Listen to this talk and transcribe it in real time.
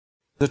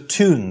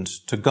attuned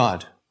to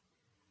God.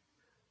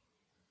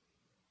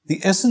 The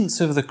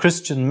essence of the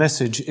Christian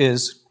message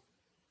is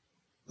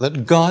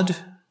that God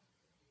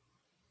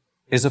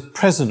is a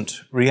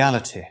present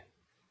reality.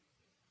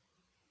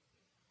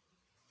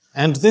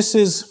 And this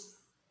is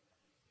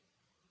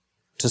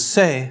to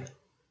say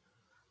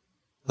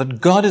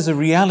that God is a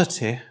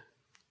reality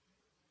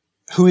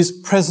who is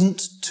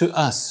present to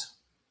us.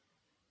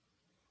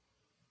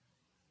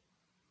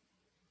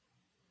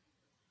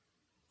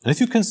 And if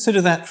you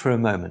consider that for a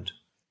moment,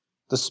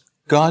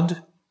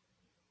 God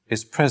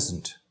is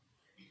present,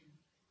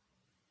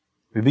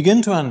 we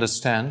begin to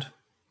understand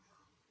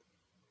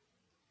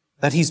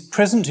that He's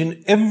present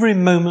in every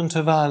moment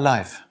of our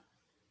life.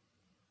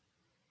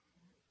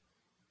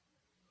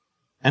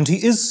 And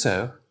He is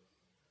so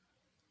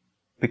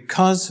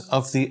because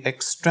of the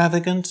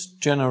extravagant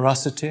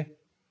generosity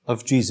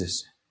of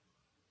Jesus.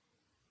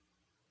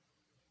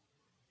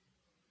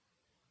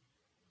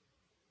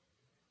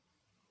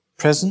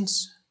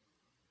 Presence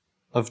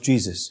of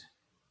Jesus.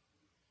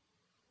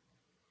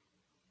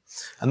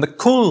 And the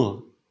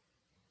call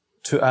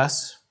to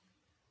us,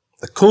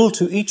 the call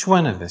to each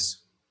one of us,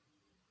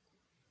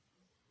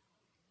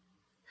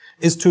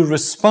 is to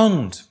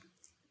respond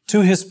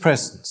to His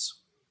presence,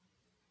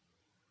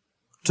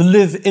 to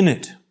live in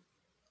it,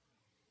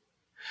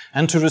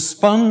 and to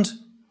respond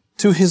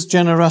to His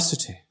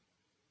generosity.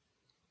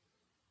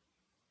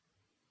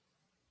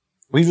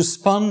 We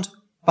respond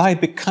by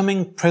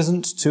becoming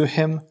present to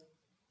Him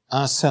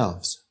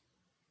ourselves.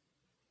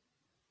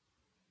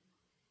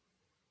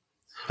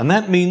 And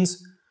that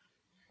means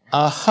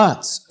our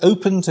hearts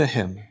open to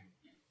Him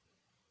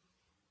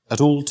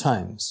at all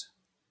times.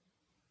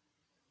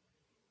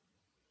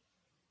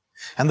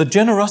 And the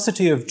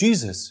generosity of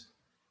Jesus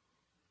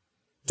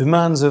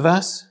demands of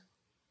us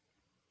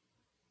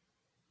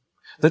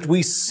that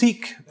we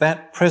seek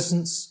that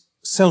presence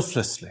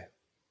selflessly.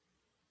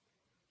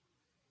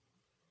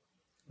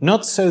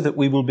 Not so that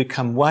we will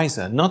become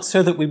wiser, not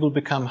so that we will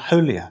become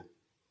holier,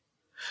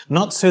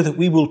 not so that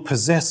we will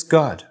possess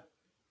God,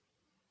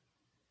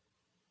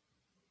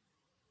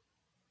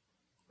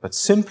 but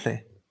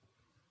simply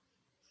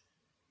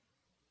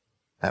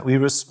that we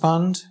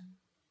respond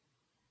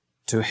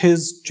to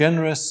His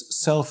generous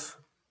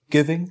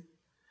self-giving,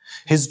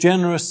 His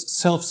generous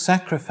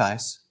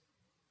self-sacrifice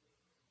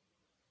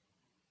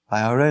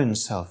by our own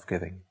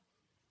self-giving,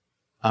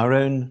 our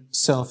own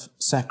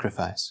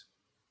self-sacrifice.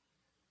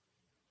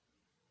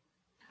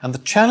 And the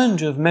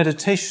challenge of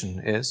meditation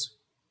is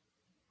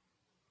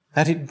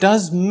that it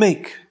does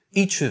make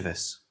each of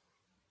us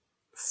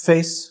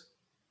face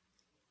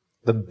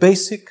the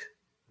basic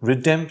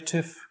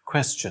redemptive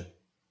question.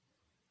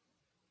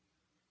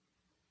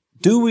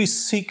 Do we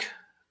seek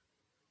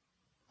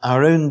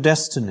our own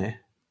destiny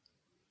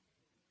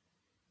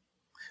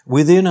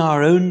within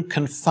our own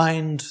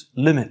confined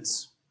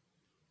limits,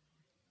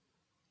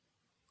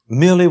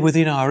 merely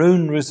within our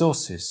own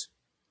resources?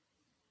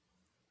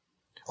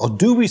 Or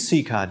do we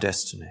seek our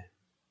destiny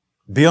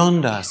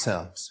beyond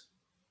ourselves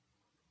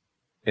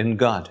in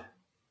God?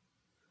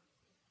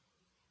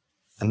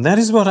 And that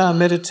is what our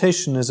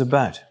meditation is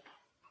about.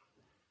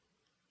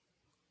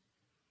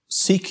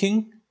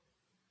 Seeking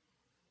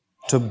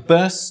to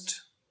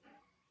burst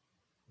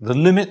the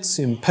limits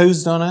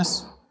imposed on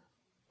us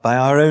by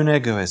our own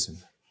egoism.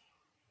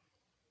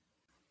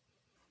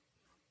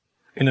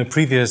 In a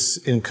previous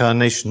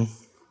incarnation,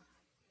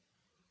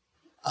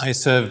 I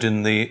served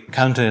in the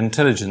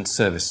counterintelligence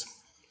service.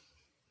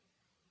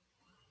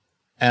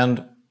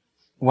 And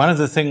one of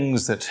the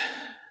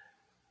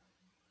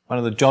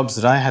jobs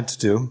that I had to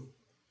do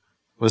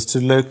was to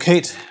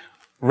locate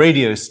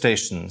radio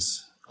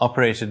stations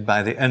operated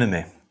by the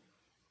enemy.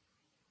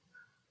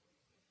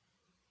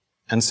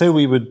 And so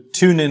we would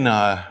tune in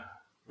our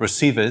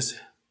receivers,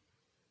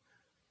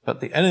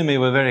 but the enemy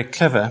were very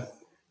clever,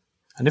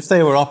 and if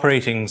they were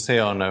operating, say,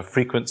 on a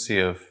frequency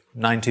of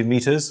 90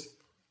 meters,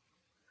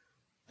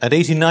 at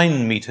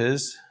 89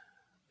 meters,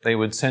 they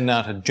would send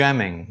out a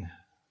jamming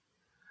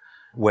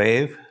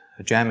wave,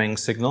 a jamming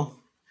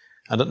signal,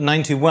 and at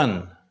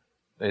 91,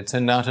 they'd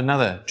send out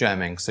another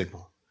jamming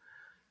signal.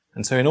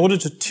 And so in order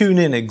to tune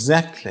in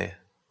exactly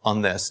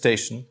on their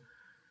station,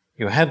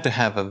 you had to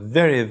have a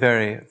very,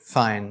 very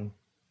fine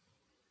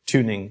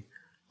tuning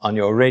on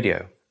your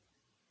radio.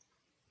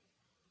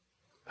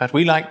 But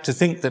we like to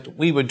think that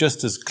we were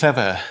just as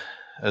clever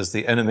as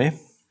the enemy,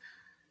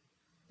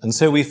 and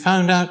so we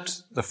found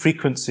out the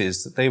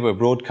frequencies that they were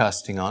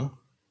broadcasting on,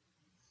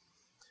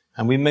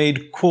 and we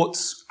made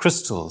quartz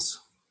crystals.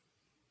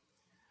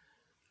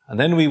 And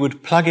then we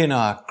would plug in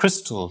our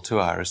crystal to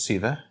our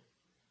receiver,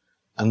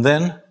 and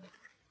then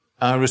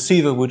our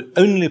receiver would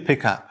only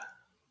pick up,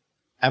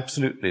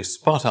 absolutely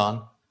spot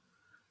on,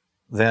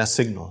 their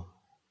signal,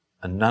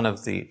 and none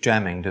of the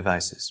jamming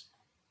devices.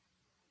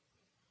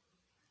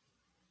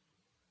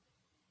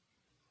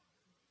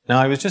 Now,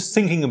 I was just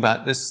thinking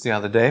about this the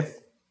other day,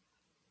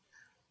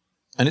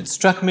 and it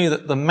struck me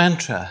that the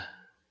mantra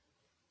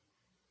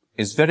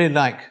is very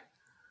like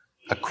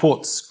a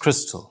quartz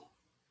crystal.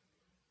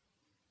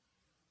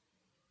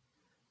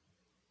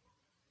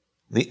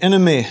 The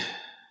enemy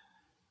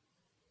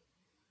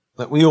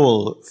that we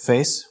all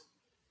face,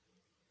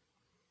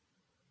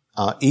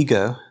 our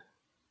ego,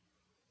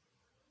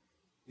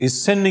 is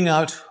sending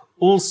out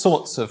all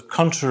sorts of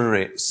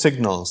contrary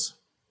signals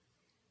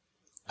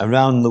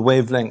around the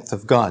wavelength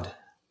of God.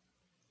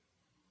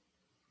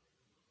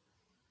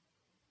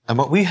 And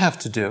what we have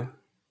to do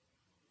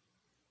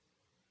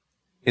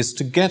is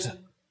to get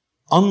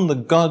on the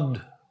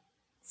God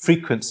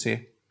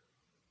frequency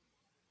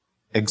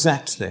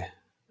exactly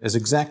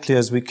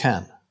as we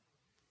can.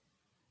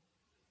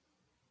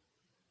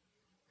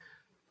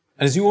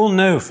 As you all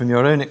know from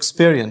your own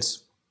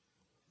experience,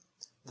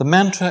 the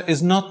mantra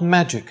is not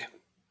magic.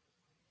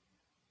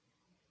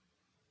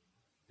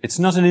 It's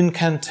not an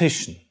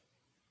incantation.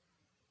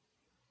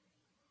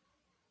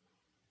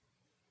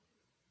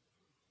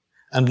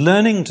 And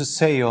learning to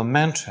say your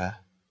mantra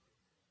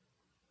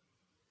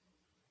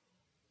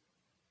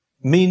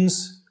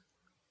means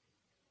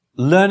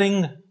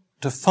learning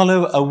to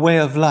follow a way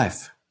of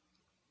life.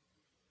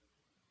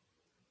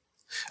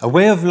 A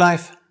way of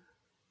life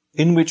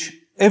in which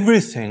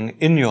everything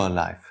in your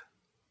life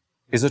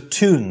is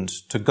attuned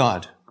to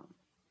God.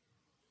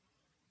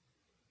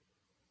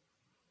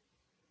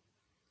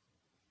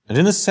 And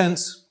in a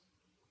sense,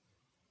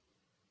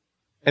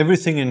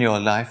 everything in your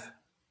life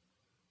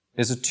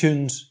is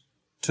attuned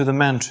to the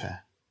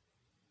mantra.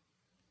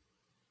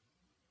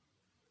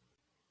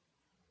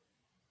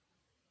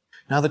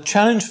 Now, the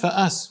challenge for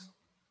us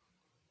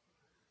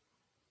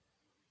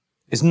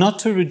is not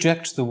to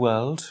reject the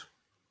world,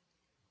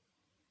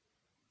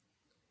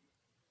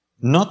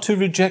 not to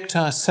reject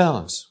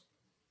ourselves,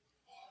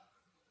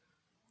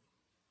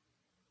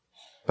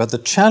 but the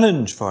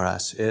challenge for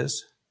us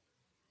is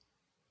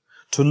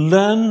to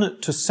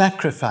learn to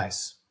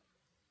sacrifice.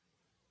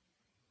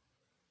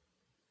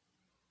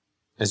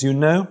 As you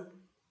know,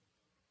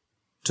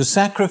 to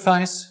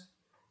sacrifice,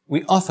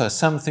 we offer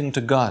something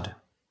to God.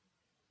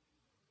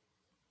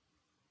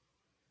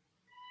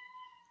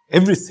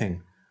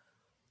 Everything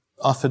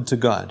offered to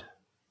God.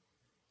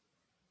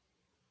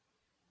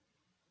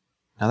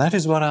 Now that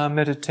is what our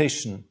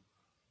meditation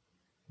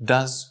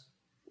does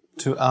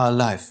to our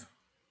life.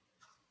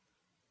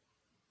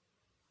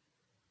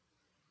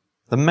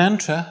 The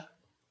mantra,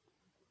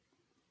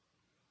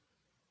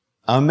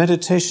 our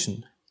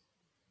meditation,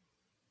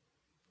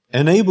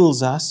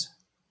 enables us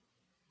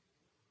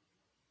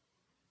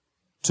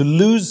to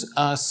lose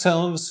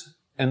ourselves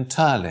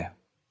entirely,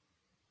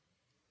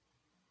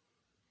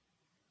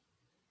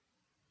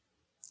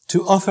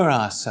 to offer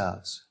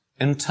ourselves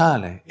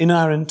entirely, in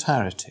our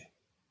entirety,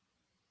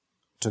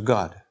 to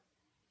God.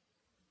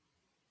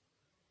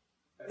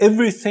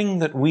 Everything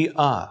that we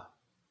are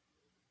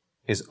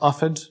is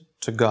offered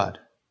to God.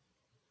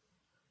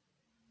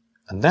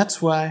 And that's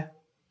why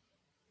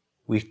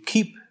we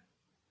keep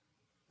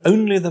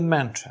only the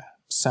mantra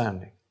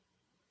sounding.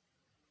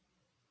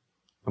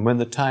 And when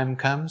the time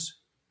comes,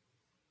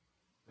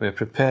 we're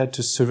prepared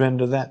to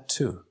surrender that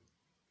too.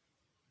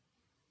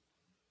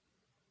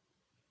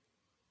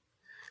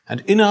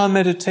 And in our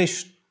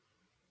meditation,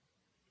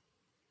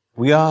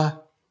 we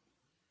are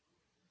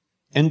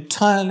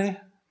entirely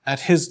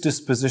at His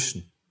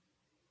disposition.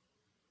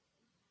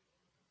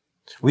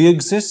 We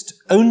exist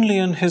only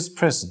in His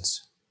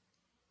presence.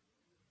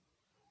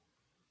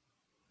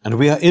 And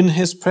we are in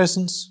His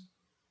presence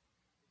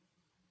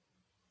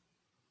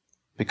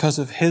because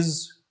of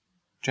His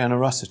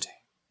generosity.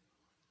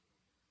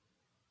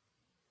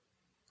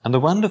 And the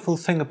wonderful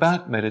thing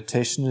about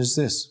meditation is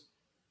this,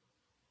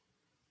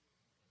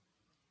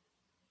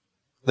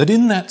 that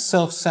in that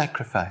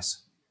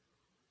self-sacrifice,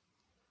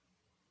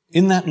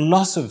 in that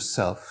loss of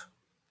self,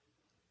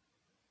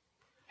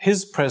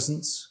 His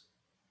presence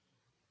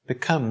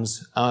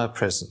becomes our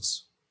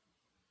presence.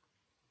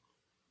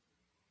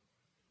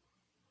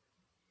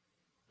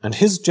 And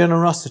His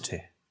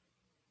generosity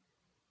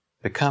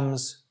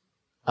becomes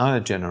our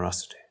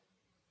generosity.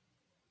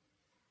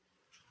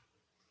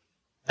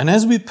 And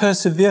as we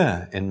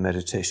persevere in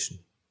meditation,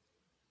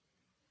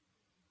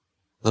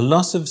 the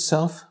loss of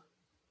self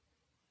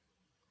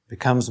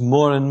becomes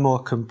more and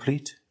more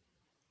complete.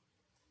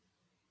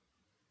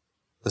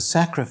 The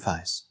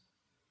sacrifice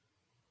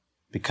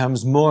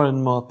becomes more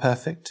and more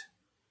perfect.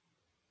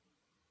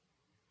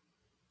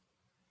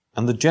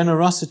 And the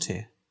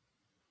generosity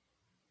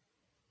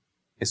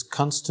is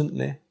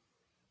constantly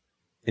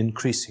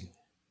increasing.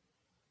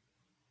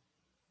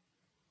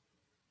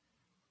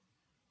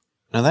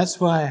 Now that's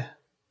why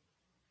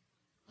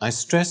I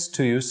stress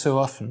to you so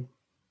often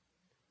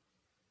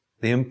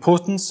the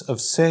importance of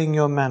saying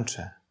your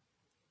mantra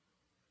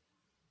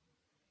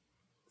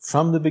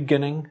from the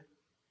beginning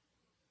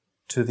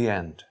to the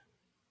end.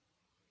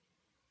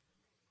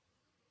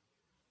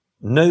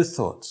 No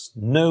thoughts,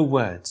 no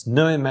words,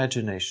 no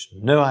imagination,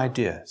 no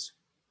ideas.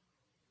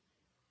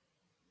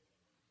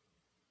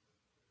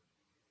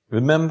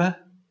 Remember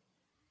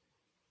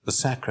the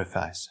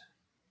sacrifice.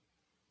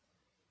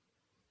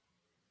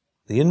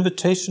 The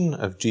invitation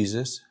of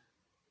Jesus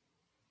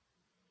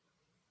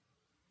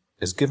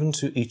is given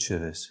to each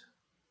of us.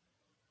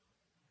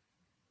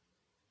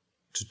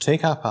 to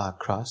take up our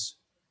cross,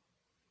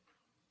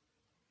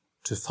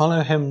 to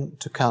follow him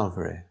to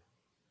Calvary,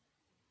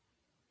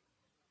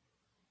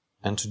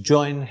 and to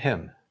join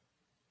him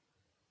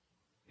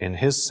in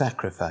his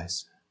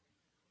sacrifice,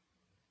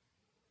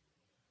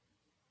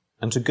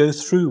 and to go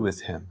through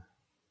with him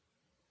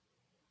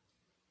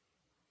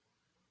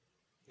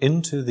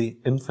into the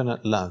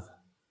infinite love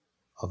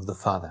of the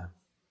Father.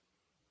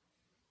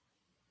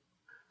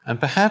 And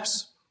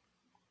perhaps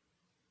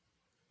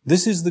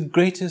this is the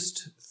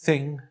greatest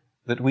thing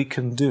that we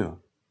can do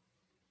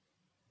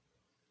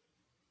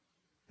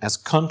as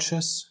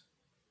conscious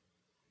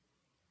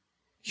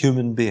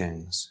human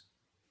beings,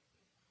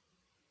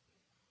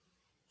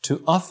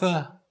 to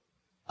offer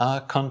our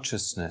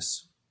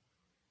consciousness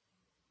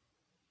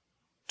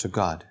to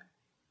God.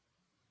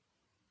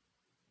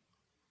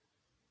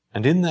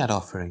 And in that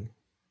offering,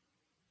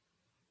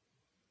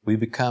 we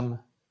become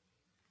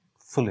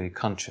fully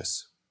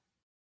conscious.